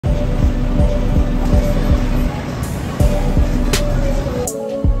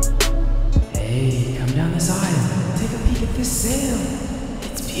sail.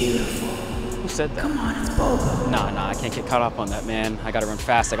 It's beautiful. Who said that? Come on, it's Boba. Nah, I can't get caught up on that, man. I gotta run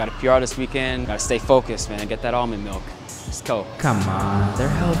fast. I got a PR this weekend. Gotta stay focused, man. Get that almond milk. Let's go. Come on, they're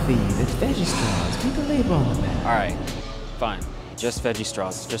healthy. It's veggie straws. Read the label on the back. All right, fine. Just veggie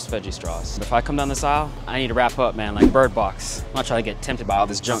straws, just veggie straws. But if I come down this aisle, I need to wrap up, man, like Bird Box. I'm not trying to get tempted by all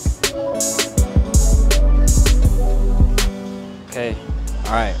this junk. Okay,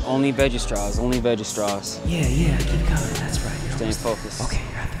 all right, only veggie straws, only veggie straws. Yeah, keep coming. That's right. Staying focused. Okay,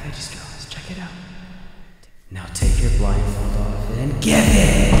 grab the veggie straws. Check it out. Now take your blindfold off and get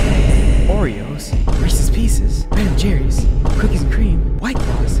it! Oreos, Reese's Pieces, Ben & Jerry's, cookies and cream, White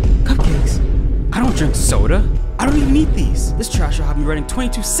Claws, cupcakes. I don't drink soda. I don't even eat these. This trash will have me running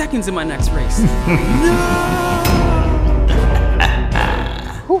 22 seconds in my next race.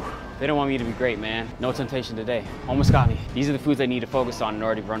 Whew. They don't want me to be great, man. No temptation today. Almost got me. These are the foods I need to focus on in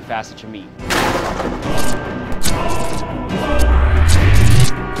order to run fast at your meet.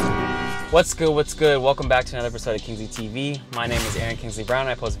 What's good? Welcome back to another episode of Kingsley TV. My name is Kingsley Brown.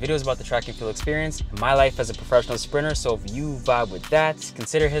 I post videos about the track and field experience and my life as a professional sprinter. So if you vibe with that,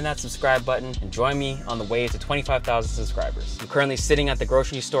 consider hitting that subscribe button and join me on the way to 25,000 subscribers. I'm currently sitting at the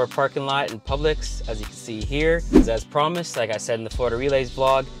grocery store parking lot in Publix, as you can see here. As promised, like I said in the Florida Relays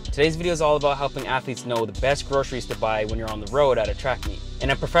vlog, today's video is all about helping athletes know the best groceries to buy when you're on the road at a track meet. In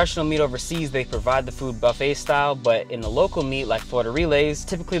a professional meet overseas, they provide the food buffet style, but in a local meet like Florida Relays,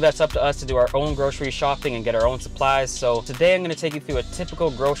 typically that's up to us to do our own grocery shopping and get our own supplies. So today I'm going to take you through a typical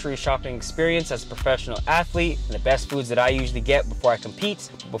grocery shopping experience as a professional athlete and the best foods that I usually get before I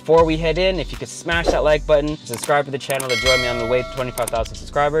compete. Before we head in, if you could smash that like button and subscribe to the channel to join me on the way to 25,000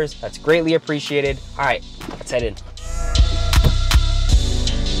 subscribers, that's greatly appreciated. All right, let's head in.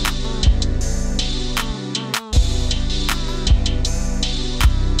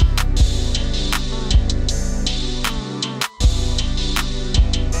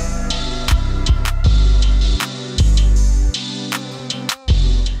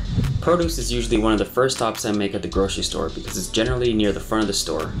 Produce is usually one of the first stops I make at the grocery store because it's generally near the front of the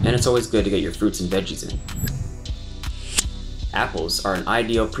store and it's always good to get your fruits and veggies in. Apples are an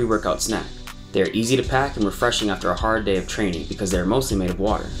ideal pre-workout snack. They are easy to pack and refreshing after a hard day of training because they are mostly made of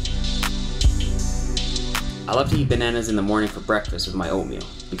water. I love to eat bananas in the morning for breakfast with my oatmeal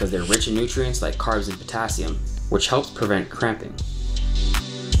because they're rich in nutrients like carbs and potassium, which helps prevent cramping.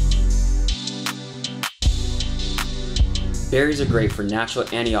 Berries are great for natural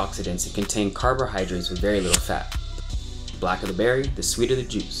antioxidants and contain carbohydrates with very little fat. The blacker the berry, the sweeter the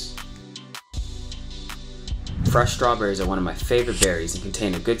juice. Fresh strawberries are one of my favorite berries and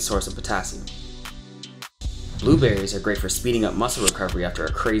contain a good source of potassium. Blueberries are great for speeding up muscle recovery after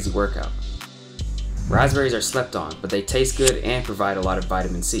a crazy workout. Raspberries are slept on, but they taste good and provide a lot of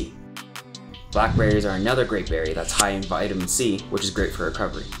vitamin C. Blackberries are another great berry that's high in vitamin C, which is great for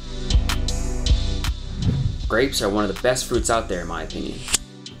recovery. Grapes are one of the best fruits out there in my opinion,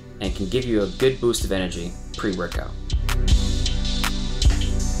 and can give you a good boost of energy pre-workout.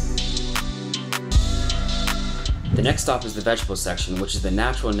 The next stop is the vegetable section, which is the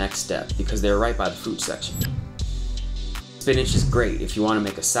natural next step because they're right by the fruit section. Spinach is great if you want to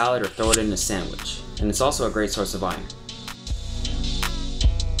make a salad or throw it in a sandwich, and it's also a great source of iron.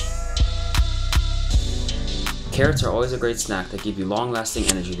 Carrots are always a great snack that give you long-lasting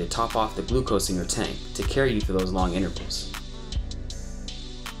energy to top off the glucose in your tank to carry you through those long intervals.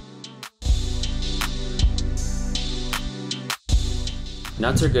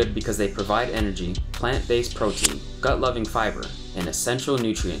 Nuts are good because they provide energy, plant-based protein, gut-loving fiber, and essential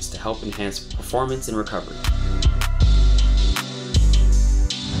nutrients to help enhance performance and recovery.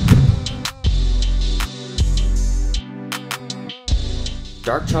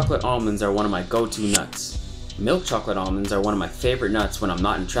 Dark chocolate almonds are one of my go-to nuts. Milk chocolate almonds are one of my favorite nuts when I'm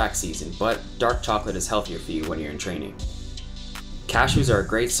not in track season, but dark chocolate is healthier for you when you're in training. Cashews are a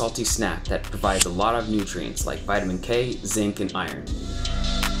great salty snack that provides a lot of nutrients like vitamin K, zinc, and iron.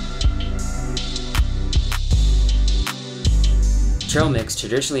 Trail mix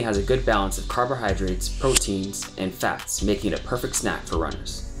traditionally has a good balance of carbohydrates, proteins, and fats, making it a perfect snack for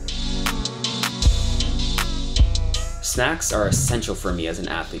runners. Snacks are essential for me as an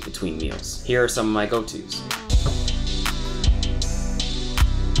athlete between meals. Here are some of my go-tos.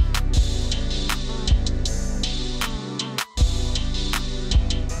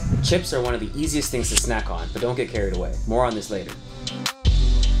 Chips are one of the easiest things to snack on, but don't get carried away. More on this later.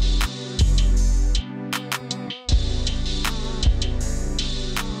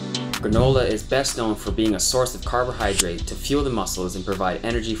 Granola is best known for being a source of carbohydrate to fuel the muscles and provide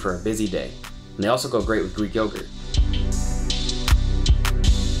energy for a busy day. And they also go great with Greek yogurt.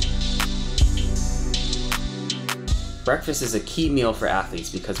 Breakfast is a key meal for athletes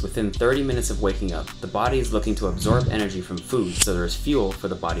because within 30 minutes of waking up, the body is looking to absorb energy from food so there is fuel for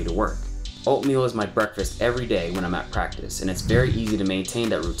the body to work. Oatmeal is my breakfast every day when I'm at practice, and it's very easy to maintain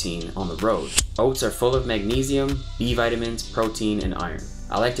that routine on the road. Oats are full of magnesium, B vitamins, protein, and iron.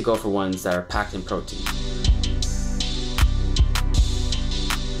 I like to go for ones that are packed in protein.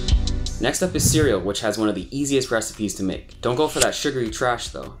 Next up is cereal, which has one of the easiest recipes to make. Don't go for that sugary trash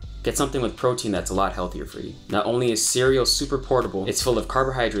though. Get something with protein that's a lot healthier for you. Not only is cereal super portable, it's full of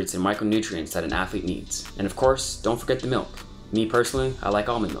carbohydrates and micronutrients that an athlete needs. And of course, don't forget the milk. Me personally, I like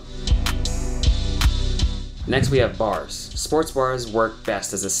almond milk. Next we have bars. Sports bars work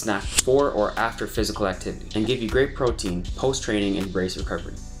best as a snack before or after physical activity and give you great protein post-training and race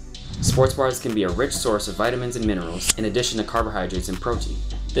recovery. Sports bars can be a rich source of vitamins and minerals in addition to carbohydrates and protein.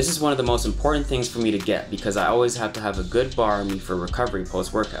 This is one of the most important things for me to get because I always have to have a good bar on me for recovery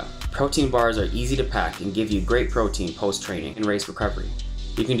post-workout. Protein bars are easy to pack and give you great protein post-training and race recovery.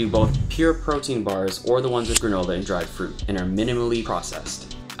 You can do both pure protein bars or the ones with granola and dried fruit and are minimally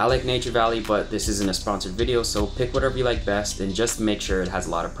processed. I like Nature Valley, but this isn't a sponsored video, so pick whatever you like best and just make sure it has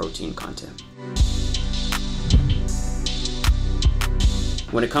a lot of protein content.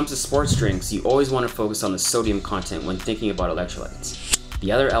 When it comes to sports drinks, you always want to focus on the sodium content when thinking about electrolytes.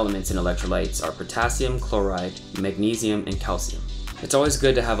 The other elements in electrolytes are potassium, chloride, magnesium, and calcium. It's always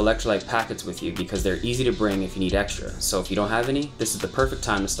good to have electrolyte packets with you because they're easy to bring if you need extra, so if you don't have any, this is the perfect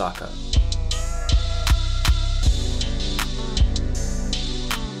time to stock up.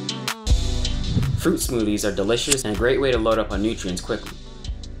 Fruit smoothies are delicious and a great way to load up on nutrients quickly.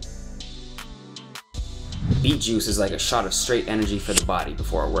 Beet juice is like a shot of straight energy for the body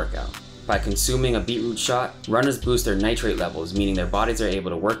before a workout. By consuming a beetroot shot, runners boost their nitrate levels, meaning their bodies are able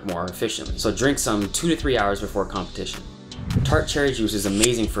to work more efficiently. So drink some 2 to 3 hours before competition. Tart cherry juice is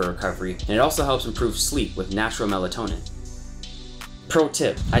amazing for recovery, and it also helps improve sleep with natural melatonin. Pro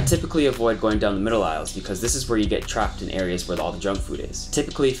tip, I typically avoid going down the middle aisles because this is where you get trapped in areas where all the junk food is.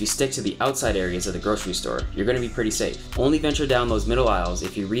 Typically, if you stick to the outside areas of the grocery store, you're going to be pretty safe. Only venture down those middle aisles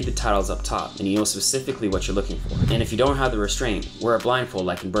if you read the titles up top and you know specifically what you're looking for. And if you don't have the restraint, wear a blindfold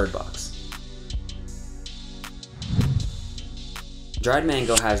like in Bird Box. Dried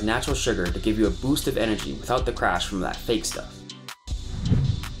mango has natural sugar to give you a boost of energy without the crash from that fake stuff.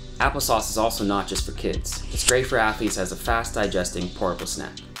 Applesauce is also not just for kids. It's great for athletes as a fast digesting portable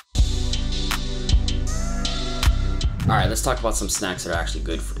snack. Alright, let's talk about some snacks that are actually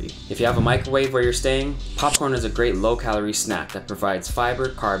good for you. If you have a microwave where you're staying, popcorn is a great low-calorie snack that provides fiber,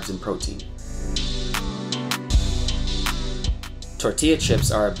 carbs, and protein. Tortilla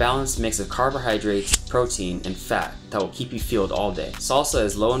chips are a balanced mix of carbohydrates, protein, and fat that will keep you fueled all day. Salsa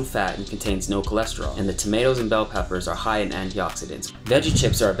is low in fat and contains no cholesterol, and the tomatoes and bell peppers are high in antioxidants. Veggie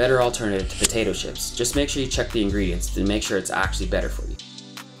chips are a better alternative to potato chips. Just make sure you check the ingredients to make sure it's actually better for you.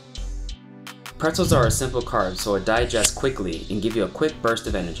 Pretzels are a simple carb, so it digests quickly and give you a quick burst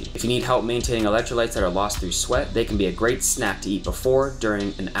of energy. If you need help maintaining electrolytes that are lost through sweat, they can be a great snack to eat before,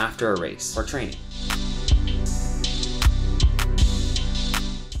 during, and after a race or training.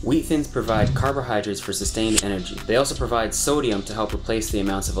 Wheat thins provide carbohydrates for sustained energy. They also provide sodium to help replace the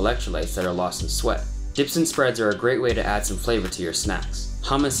amounts of electrolytes that are lost in sweat. Dips and spreads are a great way to add some flavor to your snacks.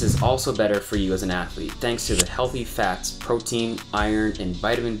 Hummus is also better for you as an athlete thanks to the healthy fats, protein, iron, and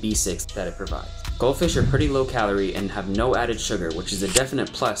vitamin B6 that it provides. Goldfish are pretty low calorie and have no added sugar, which is a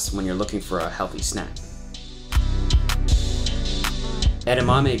definite plus when you're looking for a healthy snack.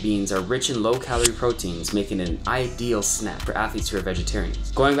 Edamame beans are rich in low-calorie proteins, making it an ideal snack for athletes who are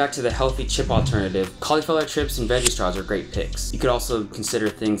vegetarians. Going back to the healthy chip alternative, cauliflower chips and veggie straws are great picks. You could also consider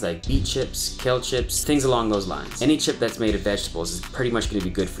things like beet chips, kale chips, things along those lines. Any chip that's made of vegetables is pretty much going to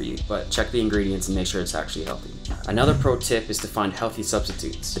be good for you, but check the ingredients and make sure it's actually healthy. Another pro tip is to find healthy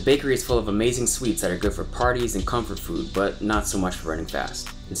substitutes. The bakery is full of amazing sweets that are good for parties and comfort food, but not so much for running fast.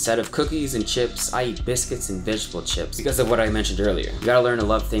 Instead of cookies and chips, I eat biscuits and vegetable chips because of what I mentioned earlier. You gotta learn to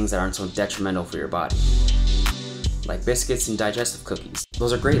love things that aren't so detrimental for your body. Like biscuits and digestive cookies.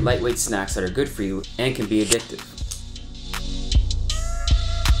 Those are great lightweight snacks that are good for you and can be addictive.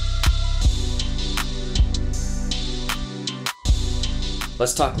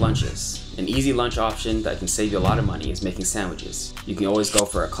 Let's talk lunches. An easy lunch option that can save you a lot of money is making sandwiches. You can always go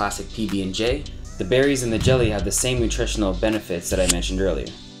for a classic PB&J. The berries and the jelly have the same nutritional benefits that I mentioned earlier.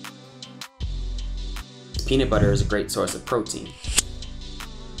 Peanut butter is a great source of protein.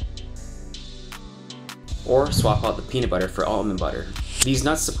 Or swap out the peanut butter for almond butter. These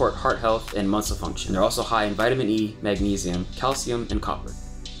nuts support heart health and muscle function. They're also high in vitamin E, magnesium, calcium, and copper.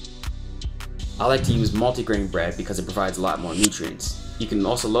 I like to use multigrain bread because it provides a lot more nutrients. You can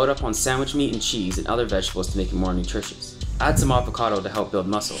also load up on sandwich meat and cheese and other vegetables to make it more nutritious. Add some avocado to help build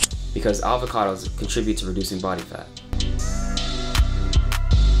muscle, because avocados contribute to reducing body fat.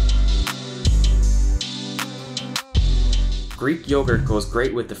 Greek yogurt goes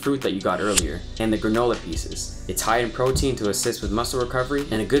great with the fruit that you got earlier, and the granola pieces. It's high in protein to assist with muscle recovery,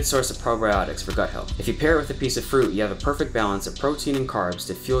 and a good source of probiotics for gut health. If you pair it with a piece of fruit, you have a perfect balance of protein and carbs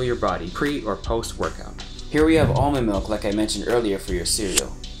to fuel your body pre or post workout. Here we have almond milk, like I mentioned earlier, for your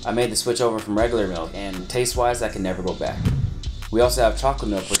cereal. I made the switch over from regular milk, and taste-wise, I can never go back. We also have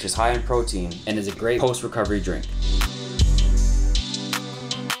chocolate milk, which is high in protein and is a great post-recovery drink.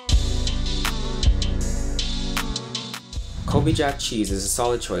 Kobe Jack cheese is a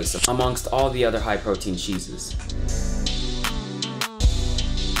solid choice amongst all the other high-protein cheeses.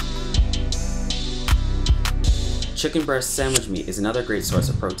 Chicken breast sandwich meat is another great source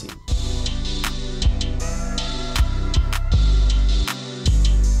of protein.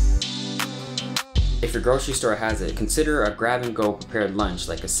 If your grocery store has it, consider a grab-and-go prepared lunch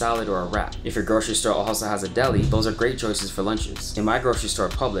like a salad or a wrap. If your grocery store also has a deli, those are great choices for lunches. In my grocery store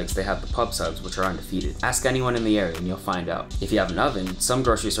Publix, they have the pub subs, which are undefeated. Ask anyone in the area and you'll find out. If you have an oven, some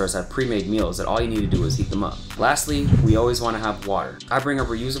grocery stores have pre-made meals that all you need to do is heat them up. Lastly, we always want to have water. I bring a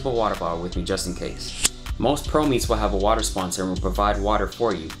reusable water bottle with me just in case. Most pro meats will have a water sponsor and will provide water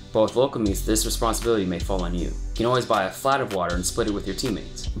for you, but with local meats, this responsibility may fall on you. You can always buy a flat of water and split it with your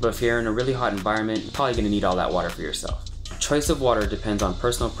teammates, but if you're in a really hot environment, you're probably going to need all that water for yourself. Choice of water depends on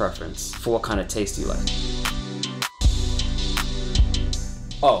personal preference for what kind of taste you like.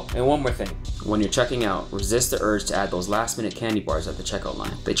 Oh, and one more thing. When you're checking out, resist the urge to add those last-minute candy bars at the checkout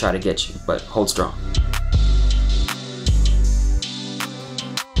line. They try to get you, but hold strong.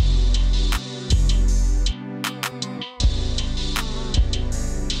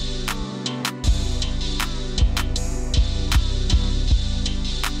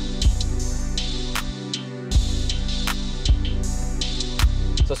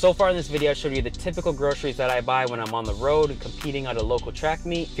 So far in this video, I showed you the typical groceries that I buy when I'm on the road competing at a local track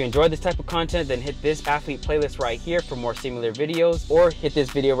meet. If you enjoyed this type of content, then hit this athlete playlist right here for more similar videos, or hit this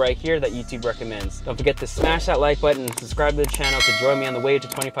video right here that YouTube recommends. Don't forget to smash that like button and subscribe to the channel to join me on the way to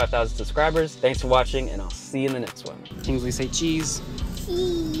 25,000 subscribers. Thanks for watching, and I'll see you in the next one. Kingsley, say cheese.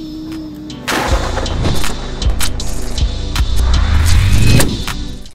 Cheese.